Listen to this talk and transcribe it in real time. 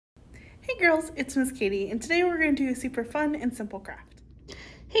Hey girls, it's Miss Katie, and today we're going to do a super fun and simple craft.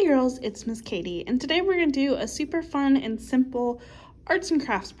 Hey girls, it's Miss Katie, and today we're going to do a super fun and simple arts and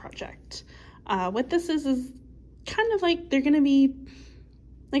crafts project. What this is kind of like, they're going to be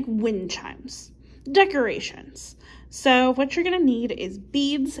like wind chimes, decorations. So what you're going to need is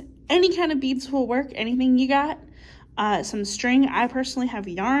beads. Any kind of beads will work, anything you got. Some string. I personally have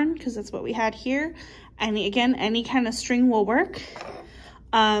yarn because that's what we had here. And again, any kind of string will work.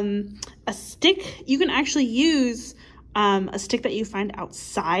 A stick. You can actually use a stick that you find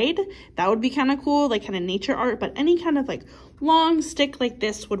outside. That would be kind of cool, like kind of nature art, but any kind of like long stick like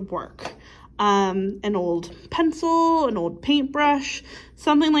this would work. An old pencil, an old paintbrush,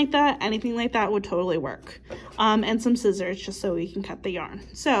 something like that, anything like that would totally work. And some scissors just so we can cut the yarn.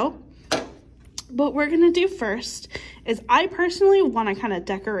 So what we're gonna do first is I personally want to kind of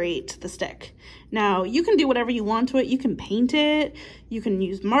decorate the stick. Now you can do whatever you want to it. You can paint it, you can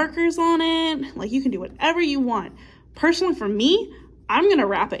use markers on it, like you can do whatever you want. Personally for me, I'm gonna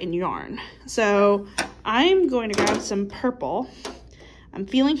wrap it in yarn. So I'm going to grab some purple. I'm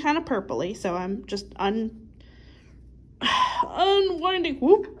feeling kind of purpley, so I'm just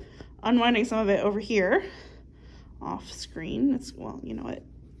unwinding some of it over here off screen. It's, well, you know what?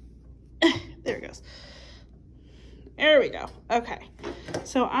 There it goes. There we go. Okay,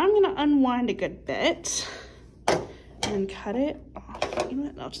 so I'm gonna unwind a good bit and cut it off. You know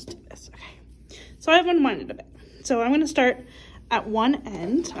what? I'll just do this. Okay, so I've unwinded a bit. So I'm gonna start at one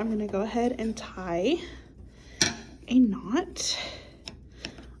end. I'm gonna go ahead and tie a knot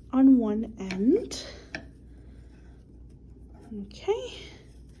on one end. Okay,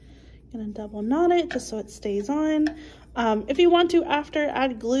 gonna double knot it just so it stays on. If you want to after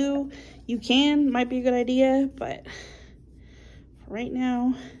add glue, you can, might be a good idea, but for right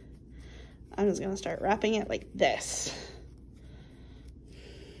now, I'm just gonna start wrapping it like this.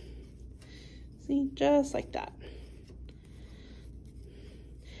 See, just like that.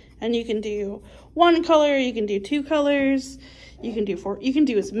 And you can do one color, you can do two colors, you can do four, you can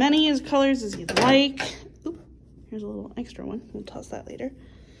do as many as colors as you'd like. Oop, here's a little extra one, we'll toss that later.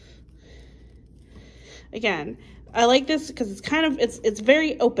 Again, I like this because it's kind of, it's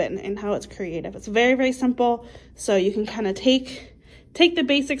very open in how it's creative. It's very, very simple. So you can kind of take the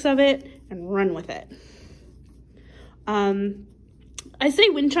basics of it and run with it. I say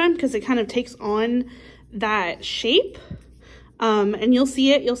wind chime because it kind of takes on that shape. And you'll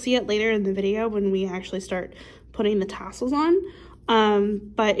see it later in the video when we actually start putting the tassels on.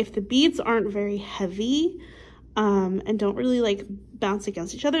 But if the beads aren't very heavy, and don't really like bounce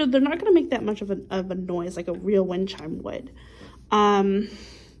against each other, they're not going to make that much of a noise like a real wind chime would. But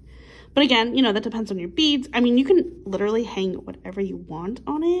again, you know, that depends on your beads. I mean, you can literally hang whatever you want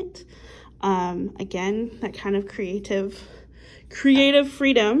on it. Again, that kind of creative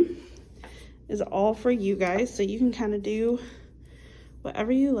freedom is all for you guys, so you can kind of do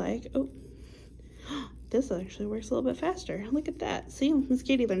whatever you like. Oh, this actually works a little bit faster. Look at that. See, Miss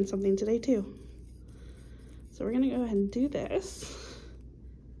Katie learned something today too. So we're gonna go ahead and do this.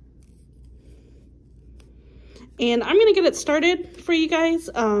 And I'm gonna get it started for you guys.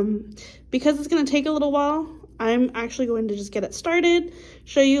 Because it's gonna take a little while, I'm actually going to just get it started,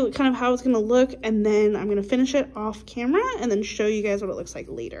 show you kind of how it's gonna look, and then I'm gonna finish it off camera and then show you guys what it looks like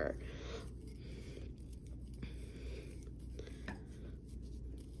later.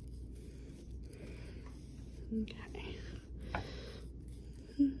 Okay.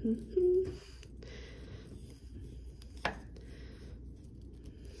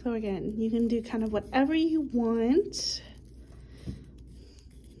 So again, you can do kind of whatever you want.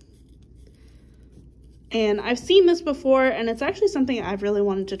 And I've seen this before, and it's actually something I've really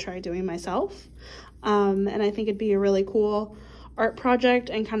wanted to try doing myself. And I think it'd be a really cool art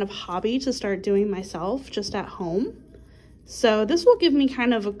project and kind of hobby to start doing myself just at home. So this will give me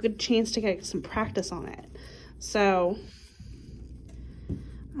kind of a good chance to get some practice on it. So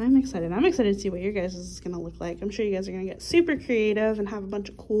I'm excited. I'm excited to see what your guys' is going to look like. I'm sure you guys are going to get super creative and have a bunch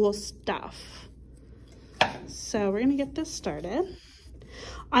of cool stuff. So we're going to get this started.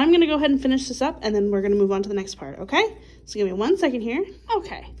 I'm going to go ahead and finish this up, and then we're going to move on to the next part, okay? So give me 1 second here.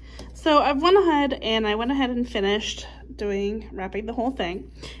 Okay, so I went ahead and finished wrapping the whole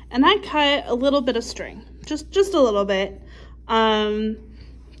thing. And I cut a little bit of string, just a little bit.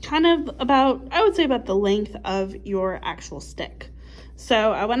 Kind of about, I would say about the length of your actual stick.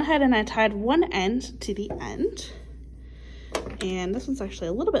 So I went ahead and I tied one end to the end, and this one's actually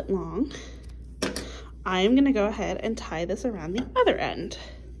a little bit long. I'm gonna go ahead and tie this around the other end.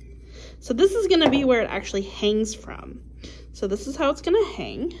 So this is gonna be where it actually hangs from. So this is how it's gonna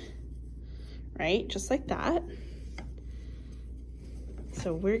hang, right? Just like that.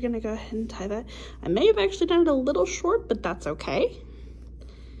 So we're gonna go ahead and tie that. I may have actually done it a little short, but that's okay.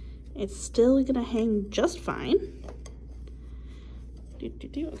 It's still gonna hang just fine.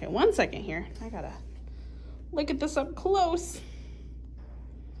 Okay, 1 second here. I gotta look at this up close.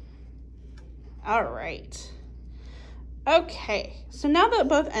 All right. Okay, so now that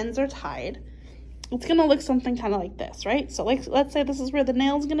both ends are tied, it's gonna look something kind of like this, right? So like, let's say this is where the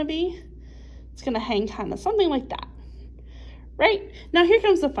nail's gonna be. It's gonna hang kind of something like that, right? Now here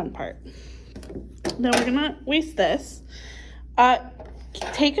comes the fun part. Now we're gonna waste this.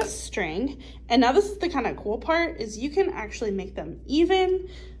 Take a string, and now this is the kind of cool part, is you can actually make them even,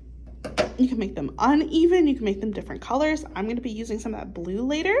 you can make them uneven, you can make them different colors. I'm gonna be using some of that blue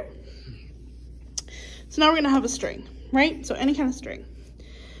later. So now we're gonna have a string, right? So any kind of string.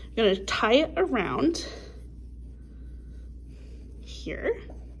 You're gonna tie it around here.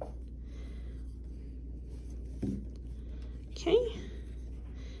 Okay.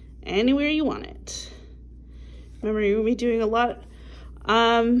 Anywhere you want it. Remember, you're gonna be doing a lot,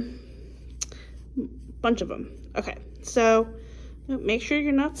 bunch of them. Okay, so make sure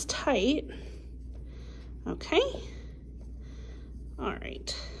your knot's tight. Okay. All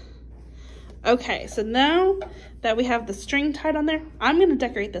right. Okay, so now that we have the string tied on there, I'm gonna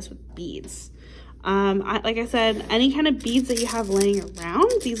decorate this with beads. Like I said, any kind of beads that you have laying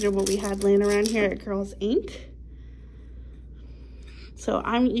around, these are what we had laying around here at Girls Inc. So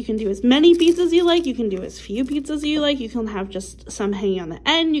you can do as many beads as you like, you can do as few beads as you like, you can have just some hanging on the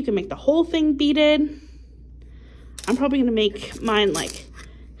end, you can make the whole thing beaded. I'm probably gonna make mine like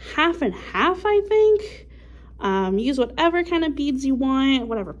half and half, I think. Use whatever kind of beads you want,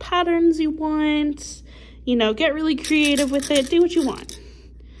 whatever patterns you want, you know, get really creative with it, do what you want.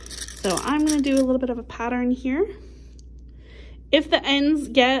 So I'm gonna do a little bit of a pattern here. If the ends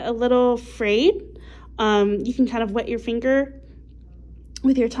get a little frayed, you can kind of wet your finger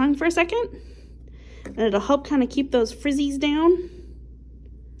with your tongue for a second, and it'll help kind of keep those frizzies down.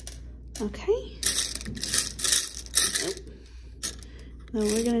 Okay. Then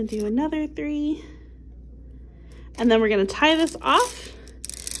we're gonna do another 3. And then we're gonna tie this off.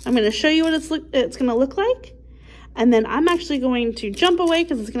 I'm gonna show you what it's gonna look like. And then I'm actually going to jump away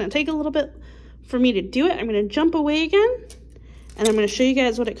because it's gonna take a little bit for me to do it. I'm gonna jump away again, and I'm gonna show you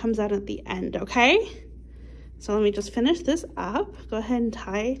guys what it comes out at the end, okay? So let me just finish this up. Go ahead and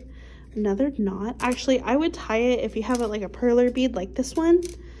tie another knot. Actually, I would tie it, if you have it like a perler bead like this one,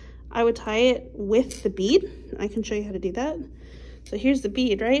 I would tie it with the bead. I can show you how to do that. So here's the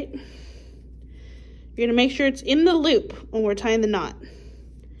bead, right? You're gonna make sure it's in the loop when we're tying the knot.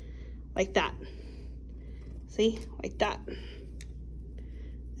 Like that. See? Like that.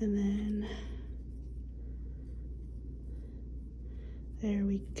 And then there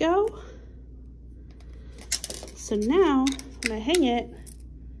we go. So now when I hang it,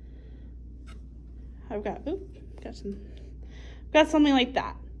 I've got something like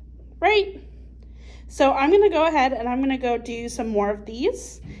that, right? So I'm gonna go ahead and I'm gonna go do some more of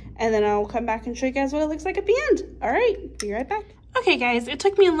these, and then I'll come back and show you guys what it looks like at the end. All right, be right back. Okay guys, it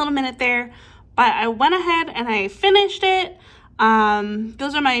took me a little minute there, but I went ahead and I finished it.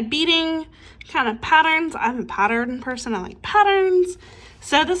 Those are my beading kind of patterns. I'm a pattern person, I like patterns.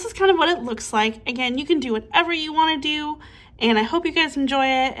 So this is kind of what it looks like. Again, you can do whatever you want to do, and I hope you guys enjoy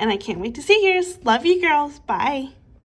it, and I can't wait to see yours. Love you girls, bye.